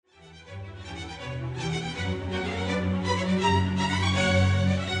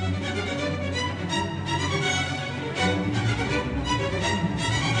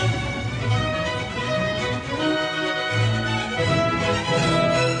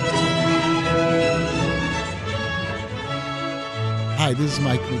Hi, this is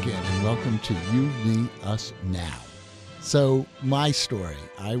Mike McGinn, and welcome to You, Me, Us Now. So, my story,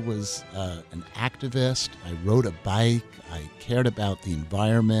 I was an activist. I rode a bike. I cared about the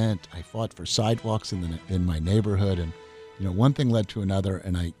environment. I fought for sidewalks in my neighborhood. And, one thing led to another,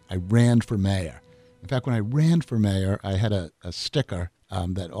 and I ran for mayor. In fact, when I ran for mayor, I had a sticker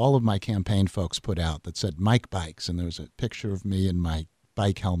that all of my campaign folks put out that said Mike Bikes, and there was a picture of me in my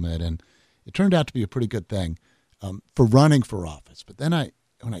bike helmet, and it turned out to be a pretty good thing for running for office. But then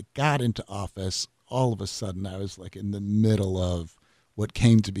when I got into office, all of a sudden I was like in the middle of what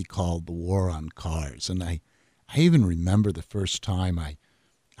came to be called the war on cars. And I even remember the first time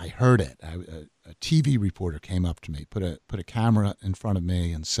I heard it. A TV reporter came up to me, put a camera in front of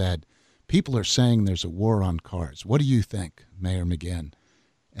me and said, "People are saying there's a war on cars. What do you think, Mayor McGinn?"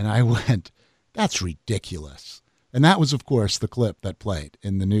 And I went, "That's ridiculous." And that was, of course, the clip that played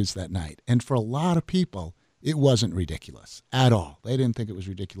in the news that night. And for a lot of people, it wasn't ridiculous at all. They didn't think it was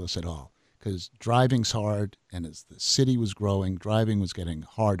ridiculous at all because driving's hard, and as the city was growing, driving was getting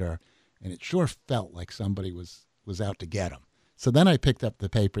harder, and it sure felt like somebody was out to get them. So then I picked up the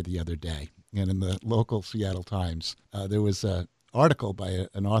paper the other day, and in the local Seattle Times, there was an article by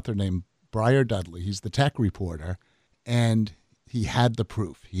an author named Briar Dudley. He's the tech reporter, and he had the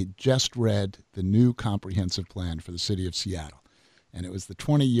proof. He had just read the new comprehensive plan for the city of Seattle, and it was the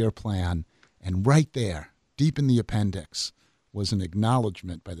 20-year plan, and right there, deep in the appendix, was an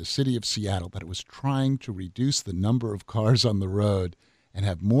acknowledgement by the city of Seattle that it was trying to reduce the number of cars on the road and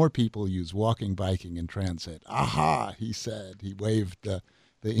have more people use walking, biking, and transit. Aha, he said. He waved the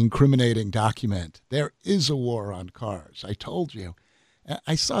incriminating document. There is a war on cars. I told you.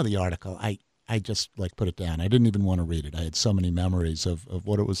 I saw the article. I just put it down. I didn't even want to read it. I had so many memories of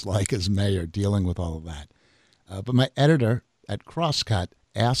what it was like as mayor dealing with all of that. But my editor at Crosscut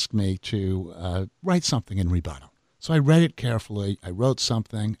asked me to write something in rebuttal. So I read it carefully. I wrote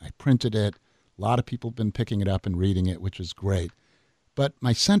something. I printed it. A lot of people have been picking it up and reading it, which is great. But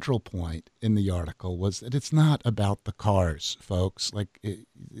my central point in the article was that it's not about the cars, folks.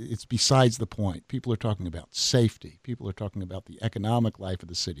 It's besides the point. People are talking about safety. People are talking about the economic life of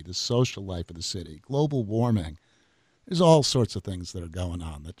the city, the social life of the city, global warming. There's all sorts of things that are going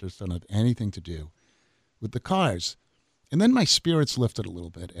on that just don't have anything to do with the cars. And then my spirits lifted a little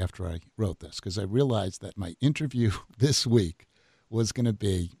bit after I wrote this because I realized that my interview this week was going to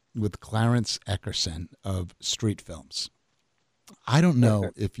be with Clarence Eckerson of Street Films. I don't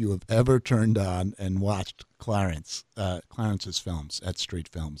know if you have ever turned on and watched Clarence's films at Street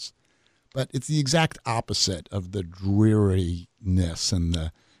Films, but it's the exact opposite of the dreariness and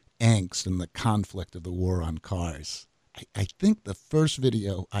the angst and the conflict of the war on cars. I think the first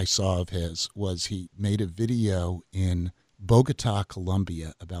video I saw of his was he made a video in Bogota,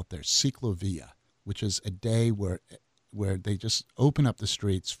 Colombia, about their ciclovia, which is a day where they just open up the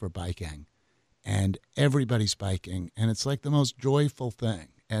streets for biking, and everybody's biking, and it's like the most joyful thing.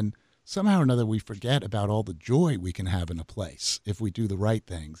 And somehow or another, we forget about all the joy we can have in a place if we do the right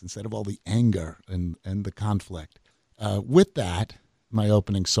things instead of all the anger and the conflict. With that, my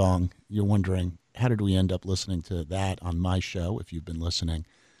opening song, you're wondering, how did we end up listening to that on my show, if you've been listening?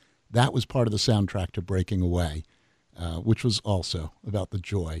 That was part of the soundtrack to Breaking Away, which was also about the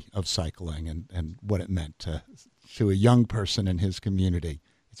joy of cycling and what it meant to a young person in his community.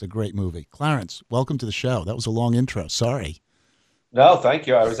 It's a great movie. Clarence, welcome to the show. That was a long intro. Sorry. No, thank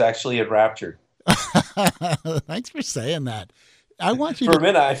you. I was actually enraptured. Thanks for saying that. I want you For a to.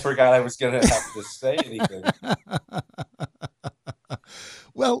 minute, I forgot I was going to have to say anything.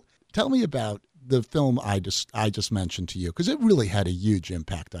 Well, tell me about the film I just mentioned to you, because it really had a huge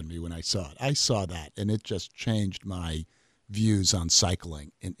impact on me when I saw it. I saw that, and it just changed my views on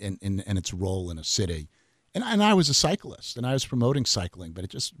cycling and its role in a city. And I was a cyclist, and I was promoting cycling, but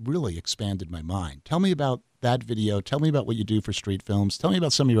it just really expanded my mind. Tell me about that video. Tell me about what you do for Street Films. Tell me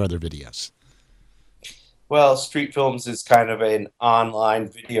about some of your other videos. Well, Street Films is kind of an online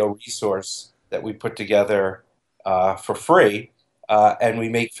video resource that we put together for free. And we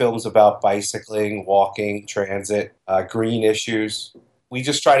make films about bicycling, walking, transit, green issues. We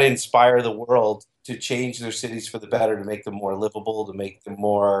just try to inspire the world to change their cities for the better, to make them more livable, to make them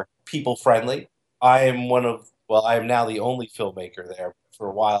more people friendly. I am now the only filmmaker there. For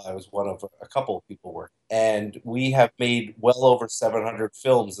a while, I was one of a couple of people working. And we have made well over 700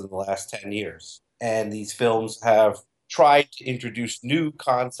 films in the last 10 years. And these films have tried to introduce new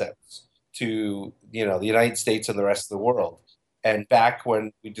concepts to, the United States and the rest of the world. And back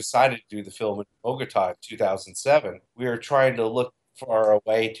when we decided to do the film in Bogota in 2007, we were trying to look for a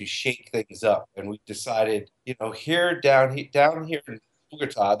way to shake things up. And we decided, down here in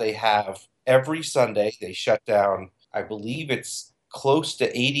Bogota, they have every Sunday, they shut down, I believe it's close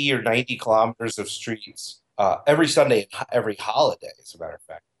to 80 or 90 kilometers of streets every Sunday and every holiday, as a matter of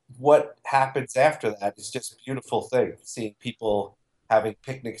fact. What happens after that is just a beautiful thing. Seeing people having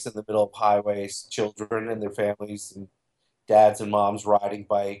picnics in the middle of highways, children and their families, and dads and moms riding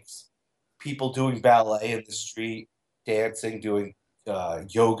bikes, people doing ballet in the street, dancing, doing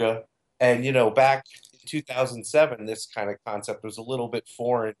yoga. And, back in 2007, this kind of concept was a little bit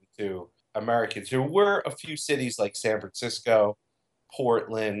foreign to Americans. There were a few cities like San Francisco,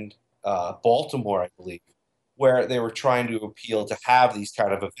 Portland, Baltimore, I believe, where they were trying to appeal to have these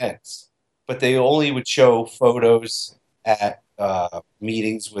kind of events. But they only would show photos at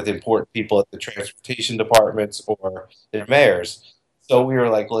meetings with important people at the transportation departments or their mayors. So we were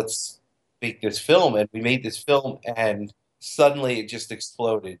like, let's make this film. And we made this film, and suddenly it just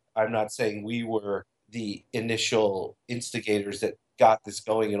exploded. I'm not saying we were the initial instigators that got this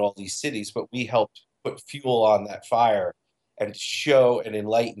going in all these cities, but we helped put fuel on that fire and show and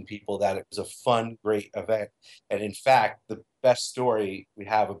enlighten people that it was a fun, great event. And in fact, the best story we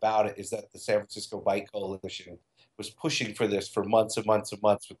have about it is that the San Francisco Bike Coalition was pushing for this for months and months and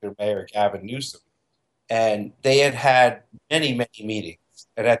months with their mayor, Gavin Newsom. And they had had many, many meetings.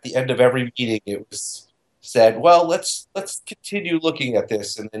 And at the end of every meeting, it was said, well, let's continue looking at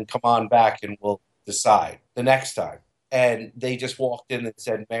this and then come on back and we'll decide the next time. And they just walked in and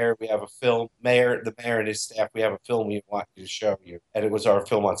said, Mayor, we have a film. The mayor and his staff, we have a film we want you to show you. And it was our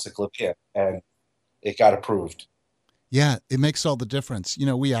film on Cyclopia. And it got approved. Yeah, it makes all the difference.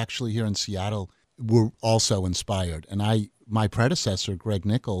 We actually here in Seattle were also inspired. And my predecessor, Greg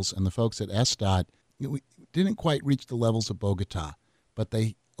Nichols, and the folks at SDOT, we didn't quite reach the levels of Bogota, but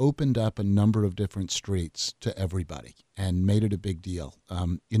they opened up a number of different streets to everybody and made it a big deal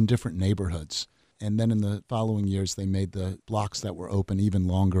in different neighborhoods. And then in the following years, they made the blocks that were open even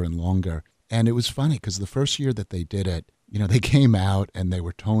longer and longer. And it was funny because the first year that they did it, they came out and they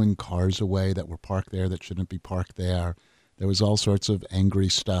were towing cars away that were parked there that shouldn't be parked there. There was all sorts of angry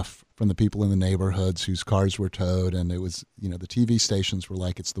stuff from the people in the neighborhoods whose cars were towed. And it was, the TV stations were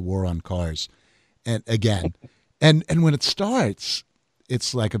like, it's the war on cars. And again, and when it starts,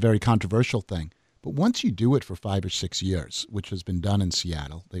 it's like a very controversial thing. But once you do it for 5 or 6 years, which has been done in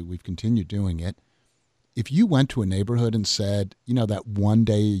Seattle, we've continued doing it. If you went to a neighborhood and said, that one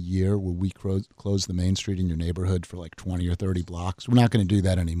day a year where we close the main street in your neighborhood for like 20 or 30 blocks, we're not going to do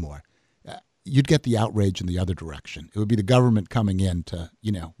that anymore. You'd get the outrage in the other direction. It would be the government coming in to,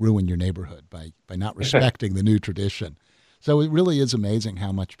 ruin your neighborhood by not respecting the new tradition. So it really is amazing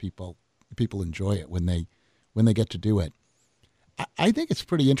how much people enjoy it when they get to do it. I think it's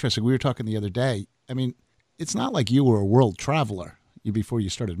pretty interesting. We were talking the other day. I mean, it's not like you were a world traveler before you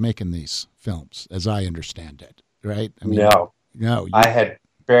started making these films, as I understand it, right? I mean, no. I had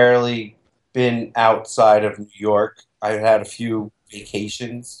barely been outside of New York. I had a few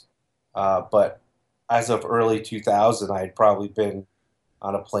vacations, but as of early 2000, I had probably been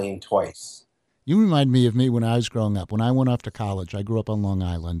on a plane twice. You remind me of me when I was growing up. When I went off to college, I grew up on Long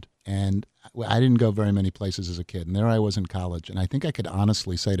Island, and I didn't go very many places as a kid. And there I was in college, and I think I could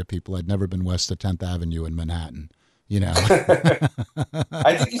honestly say to people I'd never been west of 10th Avenue in Manhattan.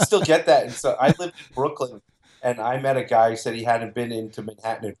 I think you still get that. And so I lived in Brooklyn, and I met a guy who said he hadn't been into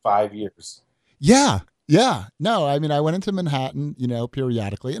Manhattan in 5 years. Yeah, yeah. No, I mean, I went into Manhattan,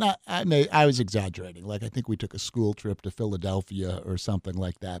 periodically, and I was exaggerating. Like I think we took a school trip to Philadelphia or something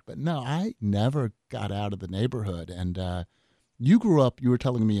like that. But no, I never got out of the neighborhood. And you grew up, you were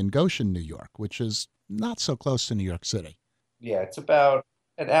telling me, in Goshen, New York, which is not so close to New York City. Yeah, it's about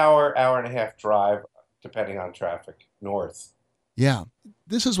an hour and a half drive, depending on traffic, north. Yeah.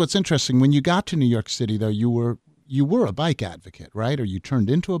 This is what's interesting. When you got to New York City, though, you were a bike advocate, right? Or you turned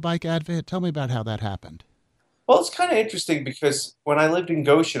into a bike advocate. Tell me about how that happened. Well, it's kind of interesting because when I lived in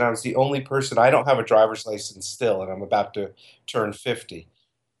Goshen, I was the only person. I don't have a driver's license still, and I'm about to turn 50.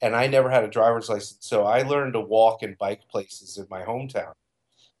 And I never had a driver's license. So I learned to walk and bike places in my hometown.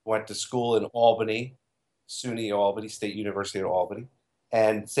 Went to school in Albany, SUNY Albany, State University of Albany.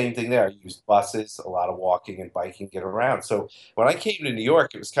 And same thing there. I used buses, a lot of walking and biking, get around. So when I came to New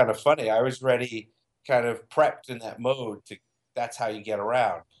York, it was kind of funny. I was ready, kind of prepped in that mode to. That's how you get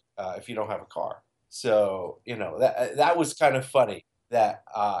around if you don't have a car. So that was kind of funny. That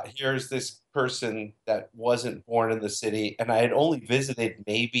here's this person that wasn't born in the city, and I had only visited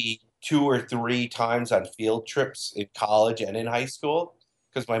maybe 2 or 3 times on field trips in college and in high school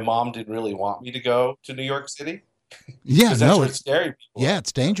because my mom didn't really want me to go to New York City Yeah, because that's no, where scary people yeah, are.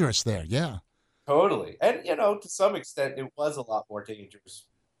 it's dangerous there. Yeah. Totally. And, to some extent, it was a lot more dangerous,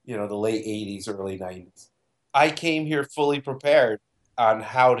 the late 80s, early 90s. I came here fully prepared on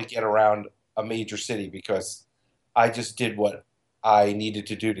how to get around a major city because I just did what I needed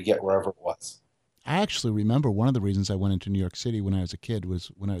to do to get wherever it was. I actually remember one of the reasons I went into New York City when I was a kid was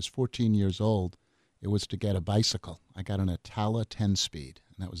when I was 14 years old. It was to get a bicycle. I got an Itala 10 speed,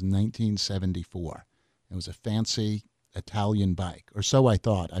 and that was 1974. It was a fancy Italian bike, or so I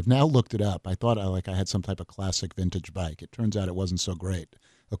thought. I've now looked it up. I thought I had some type of classic vintage bike. It turns out it wasn't so great,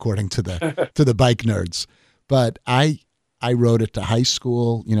 according to the bike nerds. But I rode it to high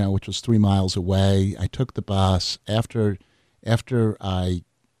school, which was 3 miles away. I took the bus after I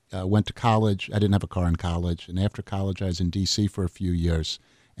went to college. I didn't have a car in college, and after college, I was in D.C. for a few years.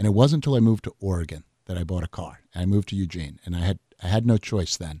 And it wasn't until I moved to Oregon that I bought a car. I moved to Eugene, and I had no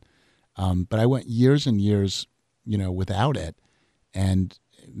choice then. But I went years and years, without it, and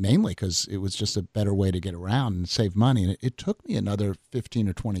mainly because it was just a better way to get around and save money. And it took me another 15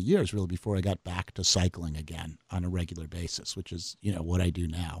 or 20 years, really, before I got back to cycling again on a regular basis, which is, what I do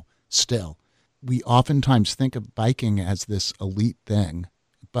now still. We oftentimes think of biking as this elite thing,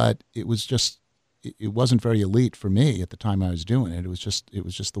 but it wasn't very elite for me at the time I was doing it. It was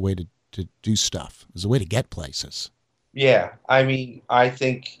just the way to do stuff. It was the way to get places. Yeah, I mean, I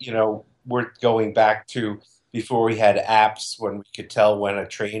think, we're going back to before we had apps when we could tell when a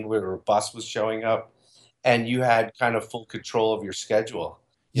train or a bus was showing up, and you had kind of full control of your schedule.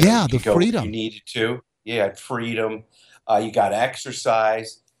 You Yeah, the could go when you freedom. needed to. You had freedom. You got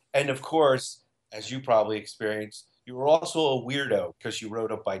exercise. And of course, as you probably experienced, you were also a weirdo because you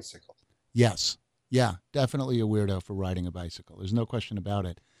rode a bicycle. Yes. Yeah, definitely a weirdo for riding a bicycle. There's no question about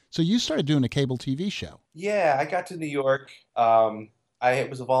it. So you started doing a cable TV show. Yeah, I got to New York. I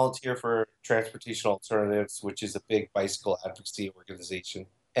was a volunteer for Transportation Alternatives, which is a big bicycle advocacy organization.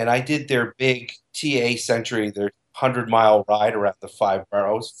 And I did their big TA Century, their 100-mile ride around the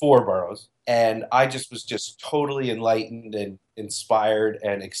four boroughs. And I just was just totally enlightened and inspired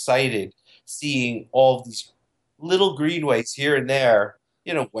and excited seeing all of these little greenways here and there,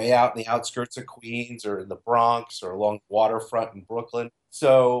 way out in the outskirts of Queens or in the Bronx or along the waterfront in Brooklyn.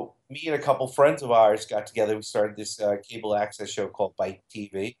 So me and a couple friends of ours got together. We started this cable access show called Bike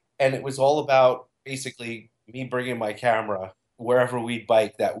TV, and it was all about basically me bringing my camera wherever we'd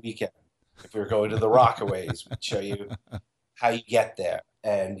bike that weekend. If we were going to the Rockaways, we'd show you how you get there,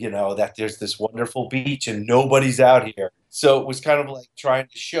 and that there's this wonderful beach and nobody's out here. So it was kind of like trying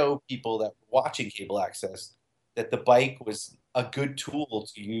to show people that were watching cable access that the bike was a good tool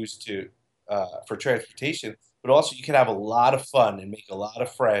to use to for transportation, but also you can have a lot of fun and make a lot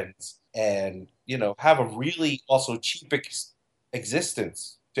of friends and have a really also cheap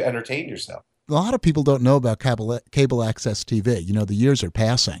existence to entertain yourself. A lot of people don't know about cable access TV. The years are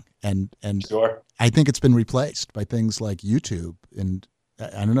passing, and Sure. I think it's been replaced by things like YouTube. And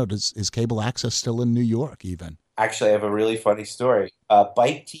I don't know, is cable access still in New York even? Actually, I have a really funny story.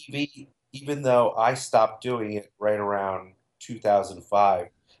 Bike TV, even though I stopped doing it right around 2005,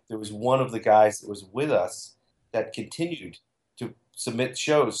 there was one of the guys that was with us that continued to submit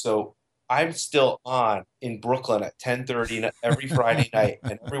shows. So I'm still on in Brooklyn at 10:30 every Friday night,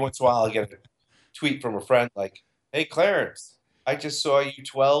 and every once in a while I get a tweet from a friend like, "Hey Clarence, I just saw you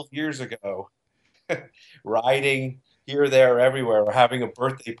 12 years ago riding here, there, everywhere, or having a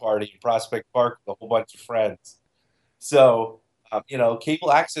birthday party in Prospect Park with a whole bunch of friends." So,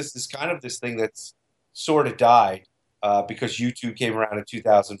 cable access is kind of this thing that's sort of died because YouTube came around in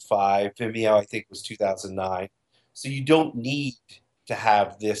 2005. Vimeo, I think, was 2009. So you don't need to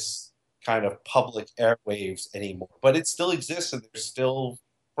have this kind of public airwaves anymore, but it still exists and there's still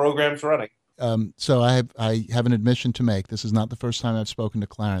programs running. So I have an admission to make. This is not the first time I've spoken to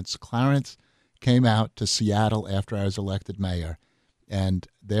Clarence. Clarence came out to Seattle after I was elected mayor, and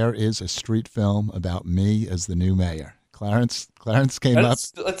there is a street film about me as the new mayor. Clarence came up.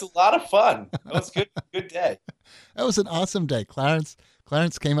 It's a lot of fun. That was good. Good day. That was an awesome day. Clarence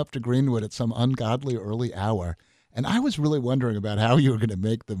came up to Greenwood at some ungodly early hour, and I was really wondering about how you were going to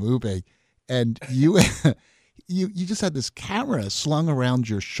make the movie. And you you just had this camera slung around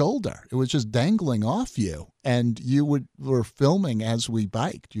your shoulder. It was just dangling off you, and were filming as we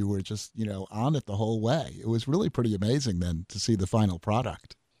biked. You were just on it the whole way. It was really pretty amazing then to see the final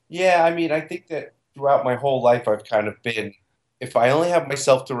product. Yeah, I mean, I think that throughout my whole life, I've kind of been, if I only have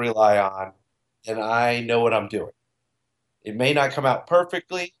myself to rely on, then I know what I'm doing. It may not come out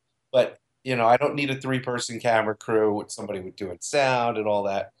perfectly, but I don't need a three-person camera crew with somebody with doing sound and all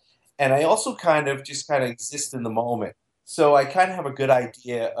that. And I also kind of exist in the moment. So I kind of have a good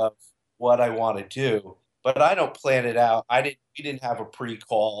idea of what I want to do, but I don't plan it out. We didn't have a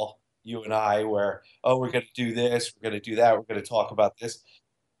pre-call, you and I, where, oh, we're going to do this, we're going to do that, we're going to talk about this.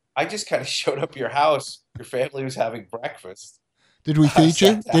 I just kind of showed up at your house. Your family was having breakfast. Did we I feed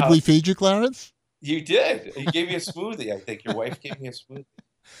you? sat Did we down. feed you, Clarence? You did. You gave me a smoothie. I think your wife gave me a smoothie,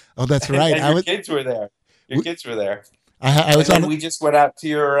 Oh, that's and, right. and your kids were there. Your kids were there, I and was then on. we just went out to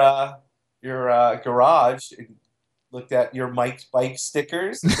your garage and looked at your Mike's bike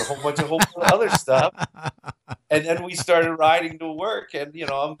stickers and a whole bunch of other stuff. And then we started riding to work, and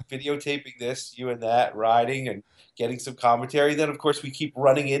I'm videotaping this, you and that riding and getting some commentary. Then, of course, we keep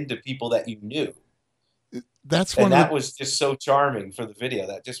running into people that you knew, That's and one of the. that was just so charming for the video.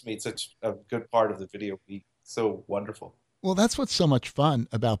 That just made such a good part of the video be so wonderful. Well, that's what's so much fun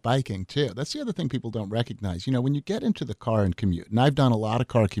about biking too. That's the other thing people don't recognize. When you get into the car and commute, and I've done a lot of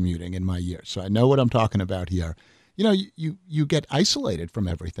car commuting in my years, so I know what I'm talking about here. You get isolated from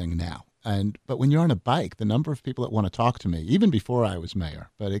everything now. But when you're on a bike, the number of people that want to talk to me, even before I was mayor,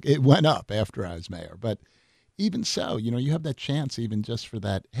 but it went up after I was mayor. But even so, you have that chance even just for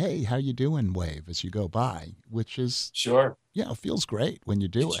that, hey, how you doing wave as you go by, which is, Sure. feels great when you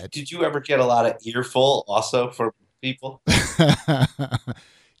do Did you, it. did you ever get a lot of earful also from people?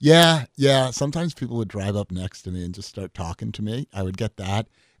 Yeah, yeah. Sometimes people would drive up next to me and just start talking to me. I would get that.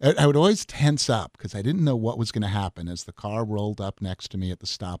 I would always tense up because I didn't know what was going to happen as the car rolled up next to me at the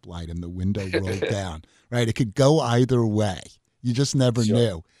stoplight and the window rolled down. Right? It could go either way. You just never Sure.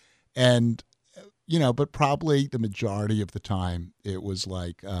 knew. And but probably the majority of the time it was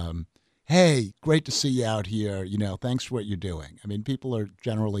like, hey, great to see you out here. Thanks for what you're doing. I mean, people are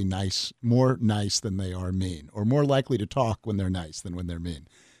generally nice, more nice than they are mean, or more likely to talk when they're nice than when they're mean.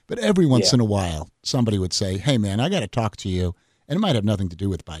 But every once Yeah. in a while, somebody would say, hey, man, I got to talk to you. And it might have nothing to do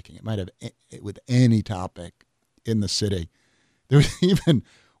with biking. It might have with any topic in the city. There was even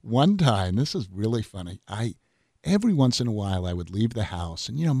one time, this is really funny. Every once in a while I would leave the house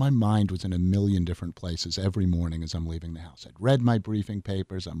and my mind was in a million different places every morning as I'm leaving the house. I'd read my briefing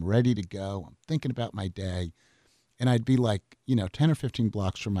papers, I'm ready to go, I'm thinking about my day, and I'd be like, 10 or 15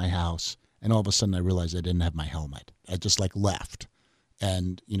 blocks from my house, and all of a sudden I realized I didn't have my helmet. I just like left.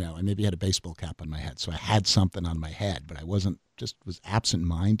 And, I maybe had a baseball cap on my head, so I had something on my head, but I was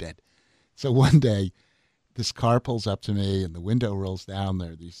absent-minded. So one day this car pulls up to me and the window rolls down.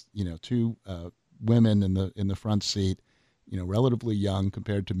 There are these, two women in the front seat, relatively young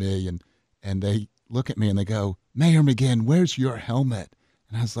compared to me, and they look at me and they go, Mayor McGinn, where's your helmet?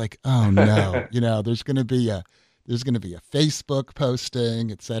 And I was like, oh no, there's going to be a Facebook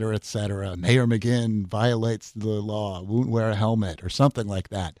posting, et cetera, et cetera. Mayor McGinn violates the law, won't wear a helmet, or something like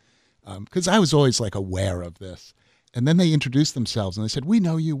that. Because I was always like aware of this. And then they introduced themselves and they said, we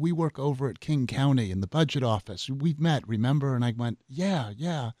know you. We work over at King County in the budget office. We've met, remember? And I went, yeah,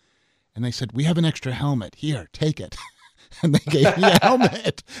 yeah. And they said, we have an extra helmet. Here, take it. And they gave me a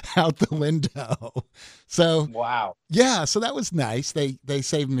helmet out the window. So, Wow. yeah, so that was nice. They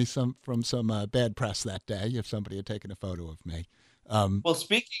saved me from some bad press that day if somebody had taken a photo of me. Um, Well,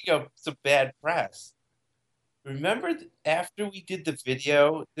 speaking of some bad press, remember after we did the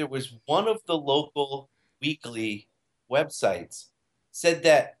video, there was one of the local weekly websites said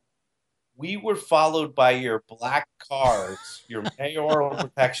that we were followed by your black cars, your mayoral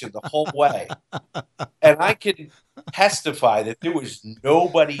protection the whole way. And I can testify that there was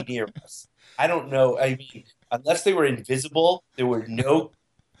nobody near us. I don't know. I mean, unless they were invisible, there were no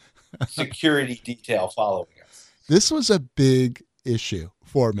security detail following us. this was a big issue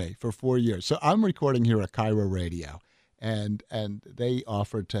for me for 4 years. So I'm recording here at Cairo Radio, and they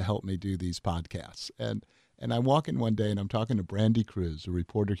offered to help me do these podcasts. And I walk in one day and I'm talking to Brandy Cruz, a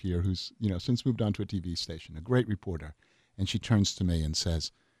reporter here who's since moved on to a TV station, a great reporter, and she turns to me and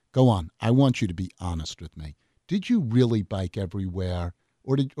says, "Go on. I want you to be honest with me. Did you really bike everywhere,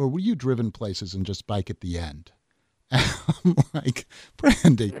 or were you driven places and just bike at the end?" I'm like,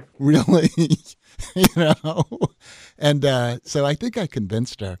 Brandy, really? you know? And so I think I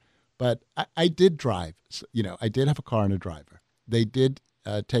convinced her, but I did drive. So, I did have a car and a driver. They did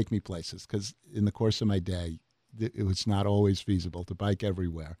take me places because in the course of my day, it was not always feasible to bike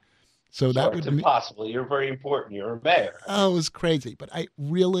everywhere. So that Sure, it's would impossible. You're very important. You're a mayor. I mean, oh, it was crazy. But I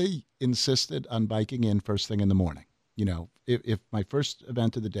really insisted on biking in first thing in the morning. If my first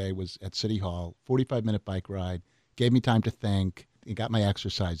event of the day was at City Hall, 45-minute bike ride, gave me time to think, and got my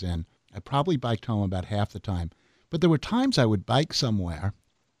exercise in. I probably biked home about half the time. But there were times I would bike somewhere,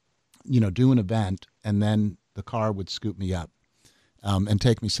 do an event, and then the car would scoop me up and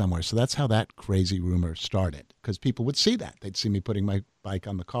take me somewhere. So that's how that crazy rumor started, because people would see that. They'd see me putting my bike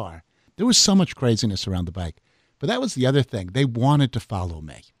on the car. There was so much craziness around the bike. But that was the other thing. They wanted to follow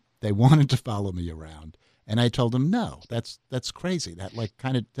me. They wanted to follow me around. And I told them, no, that's crazy.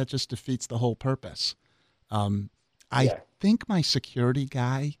 That just defeats the whole purpose. Um, I yeah. think my security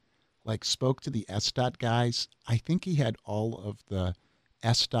guy spoke to the SDOT guys. I think he had all of the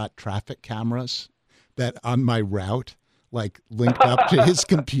SDOT traffic cameras that on my route, like linked up to his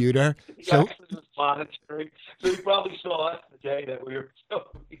computer. He So actually was monitoring, so he probably saw us the day that we were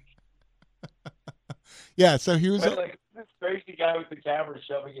filming. yeah, so he was Right, like this crazy guy with the camera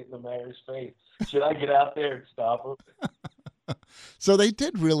shoving it in the mayor's face. Should I get out there and stop him? so they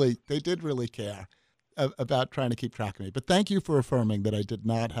did really care about trying to keep track of me. But thank you for affirming that I did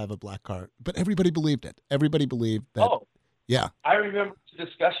not have a black car. But everybody believed it. Everybody believed that. Oh, Yeah. I remember the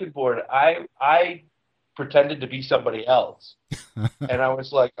discussion board. I pretended to be somebody else, and I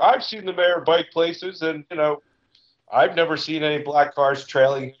was like, I've seen the mayor bike places, and I've never seen any black cars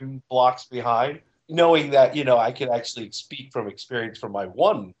trailing him blocks behind. Knowing that I could actually speak from experience from my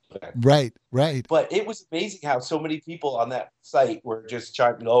one event. Right. Right. But it was amazing how so many people on that site were just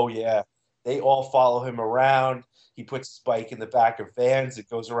chiming, oh, yeah, they all follow him around. He puts his bike in the back of vans. It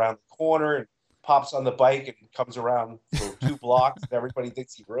goes around the corner and pops on the bike and comes around for 2 blocks. And everybody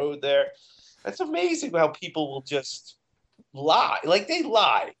thinks he rode there. That's amazing how people will just lie. Like they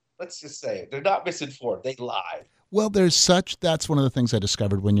lie. Let's just say it. They're not misinformed. They lie. Well, that's one of the things I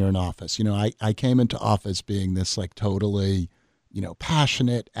discovered when you're in office. I came into office being this like totally,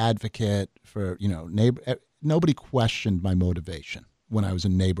 passionate advocate for, neighbor. Nobody questioned my motivation when I was a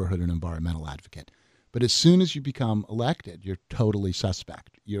neighborhood and environmental advocate. But as soon as you become elected, you're totally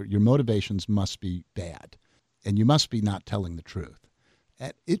suspect. Your motivations must be bad, and you must be not telling the truth.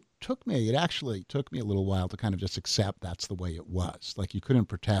 And it actually took me a little while to kind of just accept that's the way it was. Like you couldn't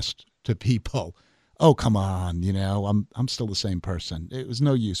protest to people, oh, come on, I'm still the same person. It was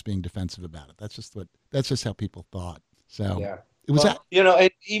no use being defensive about it. That's just how people thought. So Yeah. it was Well,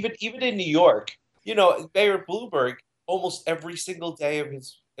 and even in New York, Mayor Bloomberg almost every single day of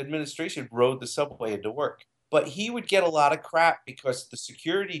his administration rode the subway into work. But he would get a lot of crap because the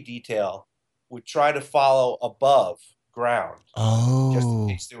security detail would try to follow above ground just in oh,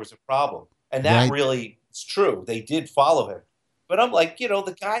 case there was a problem. And that right. really is true. They did follow him. But I'm like,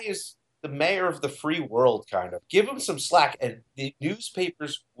 the guy is the mayor of the free world, kind of. Give him some slack. And the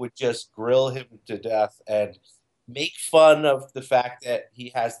newspapers would just grill him to death and make fun of the fact that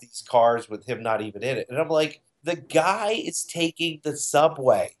he has these cars with him not even in it. And I'm like, the guy is taking the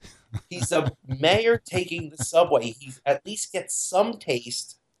subway. He's a mayor taking the subway. He at least gets some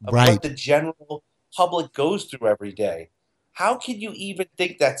taste of what Right. the general public goes through every day. How can you even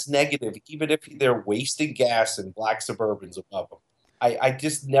think that's negative, even if they're wasting gas in black Suburbans above them? I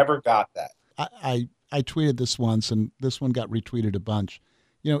just never got that. I tweeted this once, and this one got retweeted a bunch.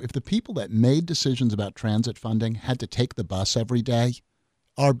 If the people that made decisions about transit funding had to take the bus every day,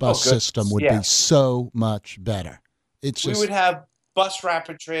 our Oh, bus system goodness. would be Yeah. so much better. It's We would just, have bus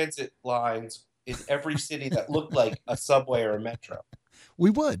rapid transit lines in every city that looked like a subway or a metro. we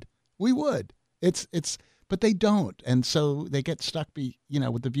would. But they don't, and so they get stuck,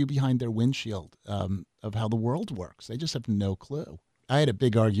 with the view behind their windshield of how the world works. They just have no clue. I had a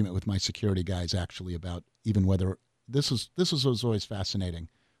big argument with my security guys actually about even whether this was always fascinating.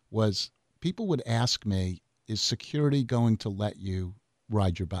 Was people would ask me, "Is security going to let you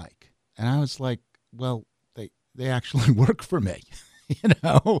ride your bike?" And I was like, "Well, they actually work for me."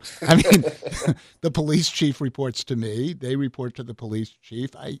 I mean, the police chief reports to me. They report to the police chief.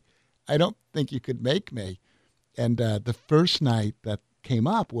 I don't think you could make me. And the first night that came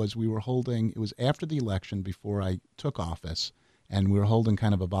up was it was after the election before I took office, and we were holding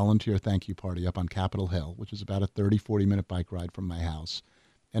kind of a volunteer thank you party up on Capitol Hill, which is about a 30, 40-minute bike ride from my house.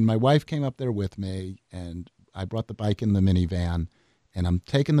 And my wife came up there with me, and I brought the bike in the minivan, and I'm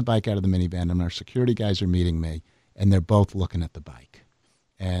taking the bike out of the minivan, and our security guys are meeting me, and they're both looking at the bike.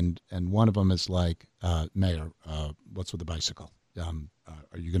 And one of them is like, Mayor, what's with the bicycle?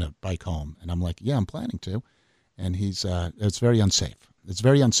 Are you going to bike home? And I'm like, yeah, I'm planning to. And it's very unsafe. It's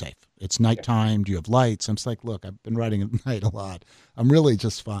very unsafe. It's nighttime. Do you have lights? I'm just like, look, I've been riding at night a lot. I'm really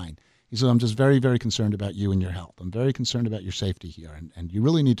just fine. He said, I'm just very, very concerned about you and your health. I'm very concerned about your safety here, and you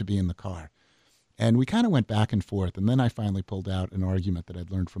really need to be in the car. And we kind of went back and forth, and then I finally pulled out an argument that I'd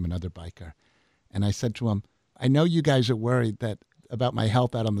learned from another biker. And I said to him, I know you guys are worried about my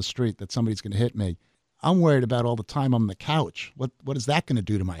health out on the street, that somebody's going to hit me. I'm worried about all the time on the couch. What is that going to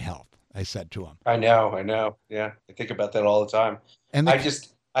do to my health? I said to him. I know. Yeah, I think about that all the time. And I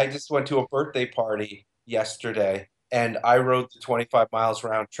just went to a birthday party yesterday, and I rode the 25 miles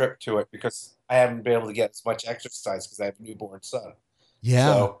round trip to it because I haven't been able to get as much exercise because I have a newborn son.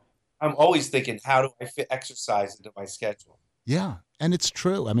 yeah, So I'm always thinking, how do I fit exercise into my schedule? yeah. And it's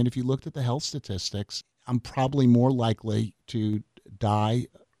true. I mean, if you looked at the health statistics, I'm probably more likely to die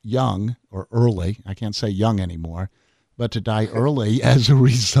young or early. I can't say young anymore, but to die early as a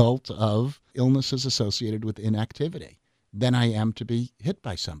result of illnesses associated with inactivity than I am to be hit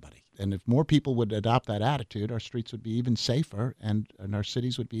by somebody. And if more people would adopt that attitude, our streets would be even safer and our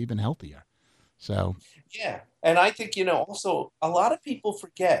cities would be even healthier. So, Yeah. And I think, also a lot of people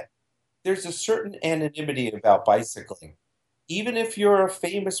forget there's a certain anonymity about bicycling. Even if you're a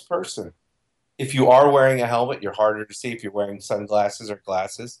famous person, if you are wearing a helmet, you're harder to see if you're wearing sunglasses or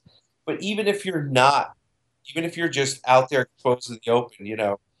glasses. But even if you're not, even if you're just out there exposed to the open,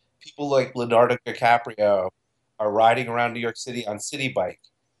 people like Leonardo DiCaprio are riding around New York City on City Bike,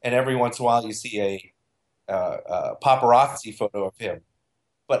 and every once in a while you see a paparazzi photo of him.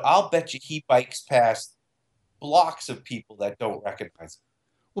 But I'll bet you he bikes past blocks of people that don't recognize him.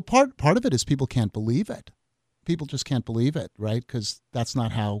 well, part of it is people can't believe it. People just can't believe it, right? Because that's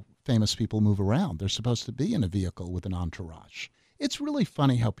not how famous people move around. They're supposed to be in a vehicle with an entourage. It's really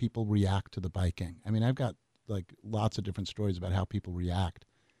funny how people react to the biking. I mean, I've got like lots of different stories about how people react.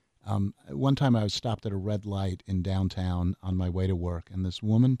 One time I was stopped at a red light in downtown on my way to work, and this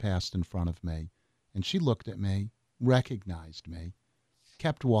woman passed in front of me, and she looked at me, recognized me,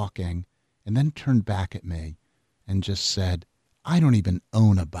 kept walking, and then turned back at me and just said, I don't even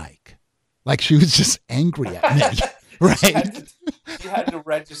own a bike. Like she was just angry at me, she, right? had to, she had to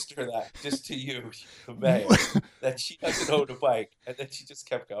register that just to you, the mayor, that she doesn't own a bike, and then she just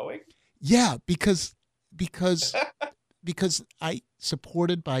kept going. Yeah, because because I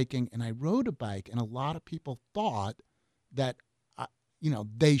supported biking and I rode a bike, and a lot of people thought that,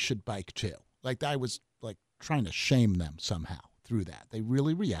 they should bike too. Like I was like trying to shame them somehow through that. They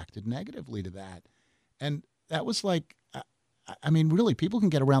really reacted negatively to that, and that was like, I mean, really, people can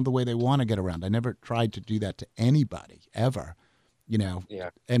get around the way they want to get around. I never tried to do that to anybody ever, Yeah.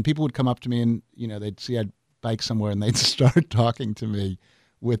 And people would come up to me and they'd see I'd bike somewhere and they'd start talking to me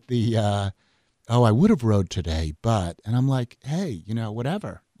with the oh, I would have rode today, but, and I'm like, hey,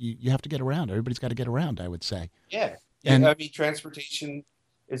 whatever. You have to get around. Everybody's got to get around, I would say. Yeah. Yeah. And I mean, transportation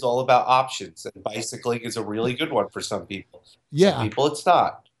is all about options, and bicycling is a really good one for some people. Some yeah, people it's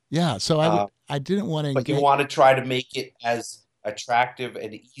not. yeah. So Um, I didn't want to but you engage. want to try to make it as attractive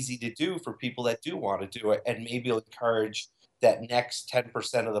and easy to do for people that do want to do it, and maybe encourage that next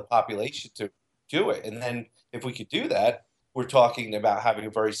 10% of the population to do it. And then if we could do that, we're talking about having a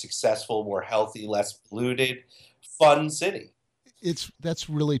very successful, more healthy, less polluted, fun city. That's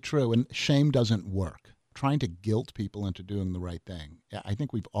really true. And shame doesn't work. Trying to guilt people into doing the right thing. I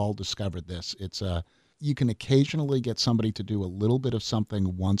think we've all discovered this. You can occasionally get somebody to do a little bit of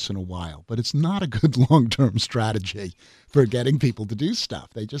something once in a while, but it's not a good long-term strategy for getting people to do stuff.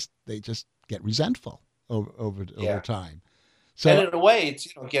 They just get resentful over Yeah. time. And So in a way, it's,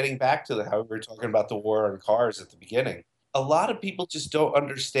 getting back to how we were talking about the war on cars at the beginning. A lot of people just don't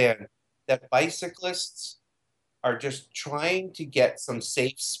understand that bicyclists are just trying to get some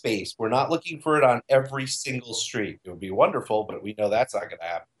safe space. We're not looking for it on every single street. It would be wonderful, but we know that's not going to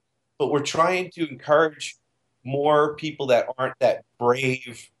happen. But we're trying to encourage more people that aren't that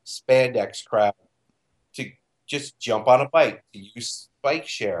brave spandex crowd to just jump on a bike, to use bike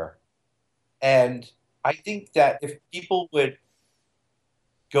share. And I think that if people would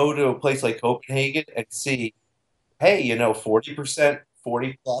go to a place like Copenhagen and see, hey, 40%,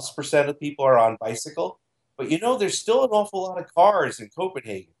 40 plus percent of people are on bicycle, but there's still an awful lot of cars in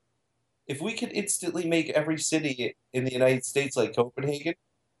Copenhagen. If we could instantly make every city in the United States like Copenhagen,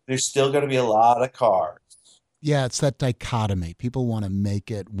 there's still going to be a lot of cars. yeah, it's that dichotomy. People want to make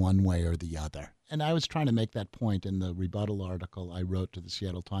it one way or the other. And I was trying to make that point in the rebuttal article I wrote to the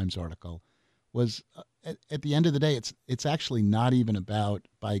Seattle Times article. Was at the end of the day, it's actually not even about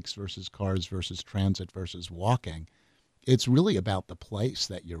bikes versus cars versus transit versus walking. It's really about the place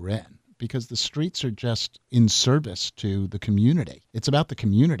that you're in because the streets are just in service to the community. It's about the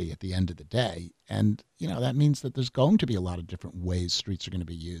community at the end of the day. And, that means that there's going to be a lot of different ways streets are going to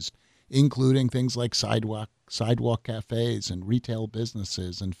be used, including things like sidewalk cafes and retail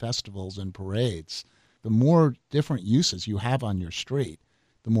businesses and festivals and parades. The more different uses you have on your street,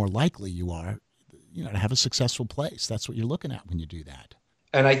 the more likely you are, to have a successful place. That's what you're looking at when you do that.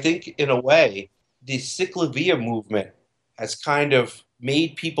 And I think, in a way, the Ciclavia movement has kind of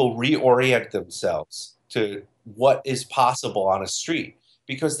made people reorient themselves to what is possible on a street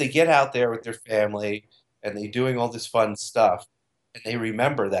because they get out there with their family and they're doing all this fun stuff. And they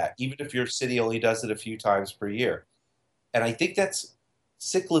remember that, even if your city only does it a few times per year. And I think that's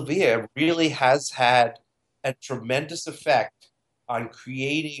Ciclavia really has had a tremendous effect on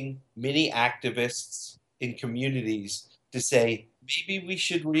creating mini activists in communities to say maybe we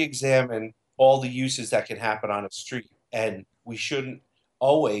should re-examine all the uses that can happen on a street, and we shouldn't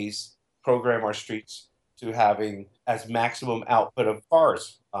always program our streets to having as maximum output of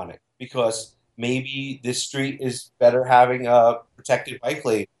cars on it because maybe this street is better having a protected bike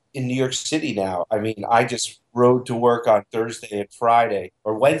lane in New York City now. I mean, I just rode to work on Thursday and Friday,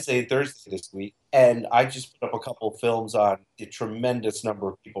 or Wednesday and Thursday this week, and I just put up a couple of films on a tremendous number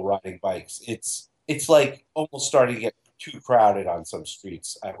of people riding bikes. It's like almost starting to get too crowded on some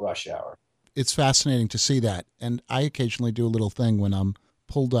streets at rush hour. It's fascinating to see that. And I occasionally do a little thing when I'm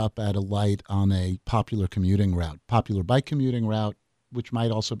pulled up at a light on a popular commuting route, popular bike commuting route, which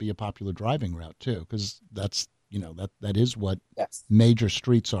might also be a popular driving route too, because that's, that is what Yes. major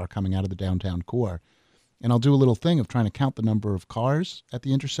streets are coming out of the downtown core. And I'll do a little thing of trying to count the number of cars at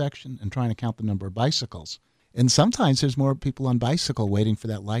the intersection and trying to count the number of bicycles. And sometimes there's more people on bicycle waiting for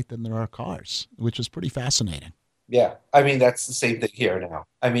that light than there are cars, which is pretty fascinating. Yeah, I mean that's the same thing here now.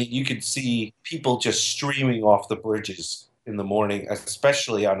 I mean, you could see people just streaming off the bridges in the morning,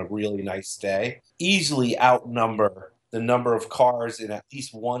 especially on a really nice day, easily outnumber the number of cars in at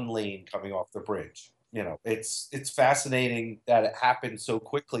least one lane coming off the bridge. It's fascinating that it happened so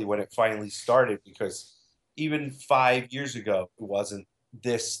quickly when it finally started because even 5 years ago it wasn't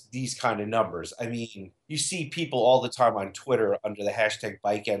these kind of numbers. I mean, you see people all the time on Twitter under the hashtag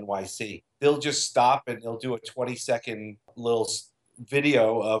Bike NYC. They'll just stop and they'll do a 20-second little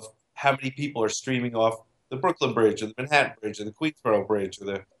video of how many people are streaming off the Brooklyn Bridge or the Manhattan Bridge or the Queensboro Bridge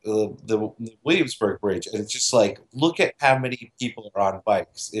or the Williamsburg Bridge, and it's just like, look at how many people are on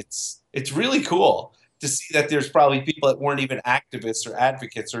bikes. It's really cool to see that there's probably people that weren't even activists or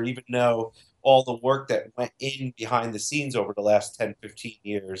advocates or even know all the work that went in behind the scenes over the last 10, 15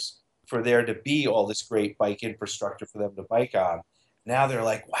 years for there to be all this great bike infrastructure for them to bike on. Now they're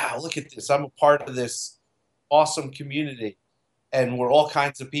like, wow, look at this. I'm a part of this awesome community. And we're all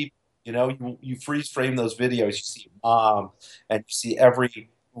kinds of people. You freeze frame those videos, you see mom, and you see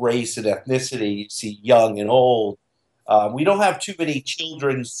every race and ethnicity. You see young and old. We don't have too many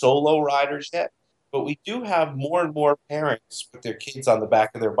children solo riders yet, but we do have more and more parents with their kids on the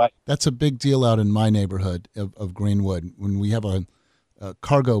back of their bike. That's a big deal out in my neighborhood of Greenwood when we have a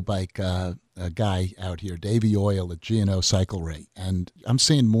cargo bike a guy out here, Davey Oil at G&O Cyclery, and I'm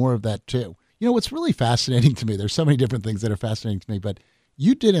seeing more of that too. What's really fascinating to me, there's so many different things that are fascinating to me, but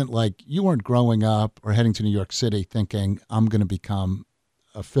you weren't growing up or heading to New York City thinking I'm going to become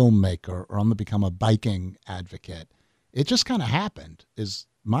a filmmaker or I'm going to become a biking advocate. It just kind of happened, is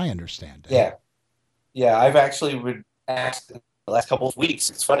my understanding. Yeah, yeah. I've actually been asked the last couple of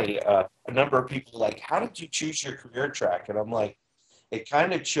weeks. It's funny. A number of people like, "How did you choose your career track?" And I'm like, it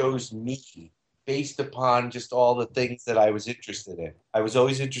kind of chose me based upon just all the things that I was interested in. I was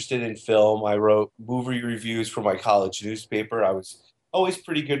always interested in film. I wrote movie reviews for my college newspaper. I was always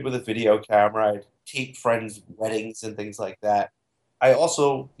pretty good with a video camera. I'd tape friends' weddings and things like that. I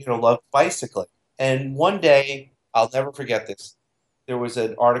also, loved bicycling. And one day, I'll never forget this. There was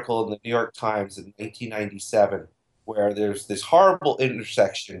an article in the New York Times in 1997 where there's this horrible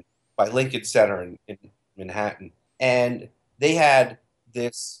intersection by Lincoln Center in Manhattan. And they had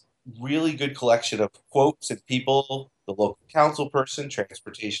this really good collection of quotes and people, the local council person,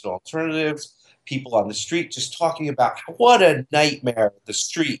 transportation alternatives, people on the street, just talking about what a nightmare the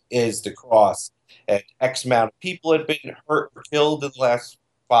street is to cross. And X amount of people had been hurt or killed in the last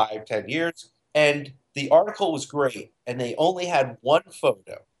 5, 10 years. And the article was great. And they only had one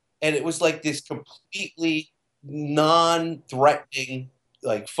photo. And it was like this completely non-threatening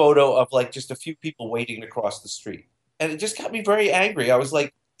like photo of like just a few people waiting to cross the street. And it just got me very angry. I was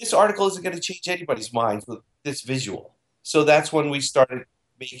like, this article isn't going to change anybody's minds with this visual. So that's when we started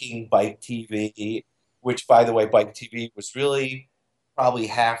making Bike TV, which, by the way, Bike TV was really probably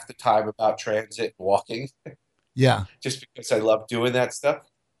half the time about transit and walking, Yeah. just because I love doing that stuff.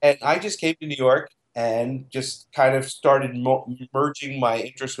 And I just came to New York and just kind of started merging my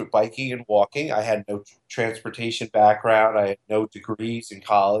interest with biking and walking. I had no transportation background. I had no degrees in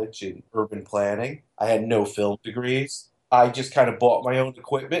college in urban planning. I had no film degrees. I just kind of bought my own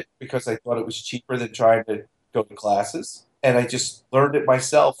equipment because I thought it was cheaper than trying to go to classes. And I just learned it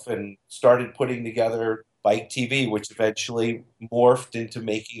myself and started putting together Bike TV, which eventually morphed into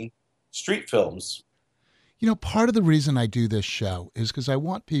making street films. Part of the reason I do this show is because I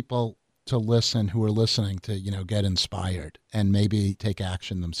want people to listen who are listening to, get inspired and maybe take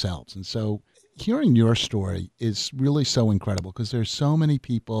action themselves. And so hearing your story is really so incredible because there's so many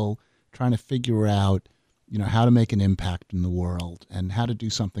people trying to figure out, how to make an impact in the world and how to do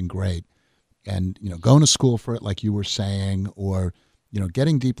something great. And, going to school for it, like you were saying, or,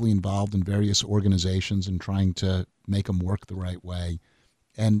 getting deeply involved in various organizations and trying to make them work the right way.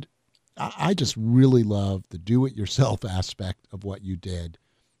 And I just really love the do-it-yourself aspect of what you did.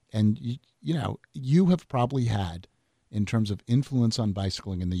 And, you have probably had, in terms of influence on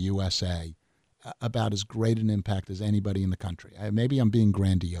bicycling in the USA, about as great an impact as anybody in the country. Maybe I'm being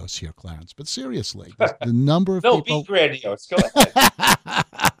grandiose here, Clarence, but seriously, the number of No, people. be grandiose. Go ahead.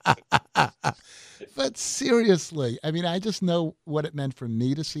 But seriously, I mean, I just know what it meant for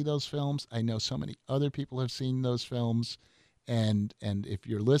me to see those films. I know so many other people have seen those films. And if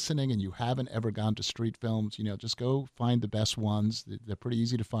you're listening and you haven't ever gone to street films, just go find the best ones. They're pretty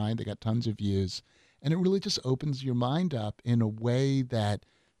easy to find. They got tons of views. And it really just opens your mind up in a way that,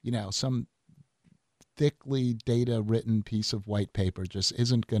 some thickly data written piece of white paper just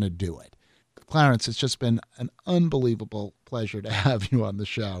isn't going to do it. Clarence, it's just been an unbelievable pleasure to have you on the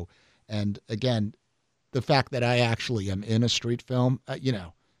show. And again, the fact that I actually am in a street film,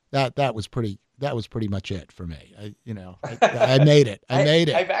 that was pretty much it for me. I made it. I made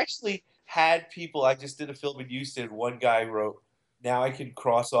it. I've actually had people. I just did a film in Houston. One guy wrote, "Now I can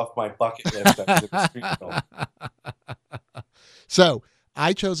cross off my bucket list." I was in a street film. So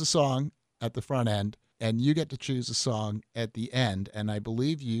I chose a song at the front end, and you get to choose a song at the end. And I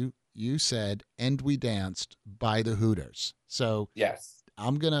believe you said "And We Danced" by the Hooters. So yes,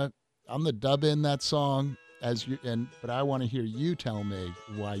 I'm gonna dub in that song but I want to hear you tell me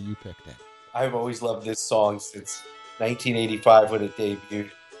why you picked it. I've always loved this song since 1985 when it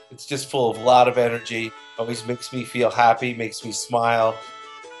debuted. It's just full of a lot of energy, always makes me feel happy, makes me smile.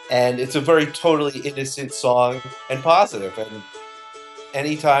 And it's a very totally innocent song and positive. And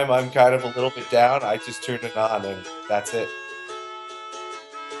anytime I'm kind of a little bit down, I just turn it on and that's it.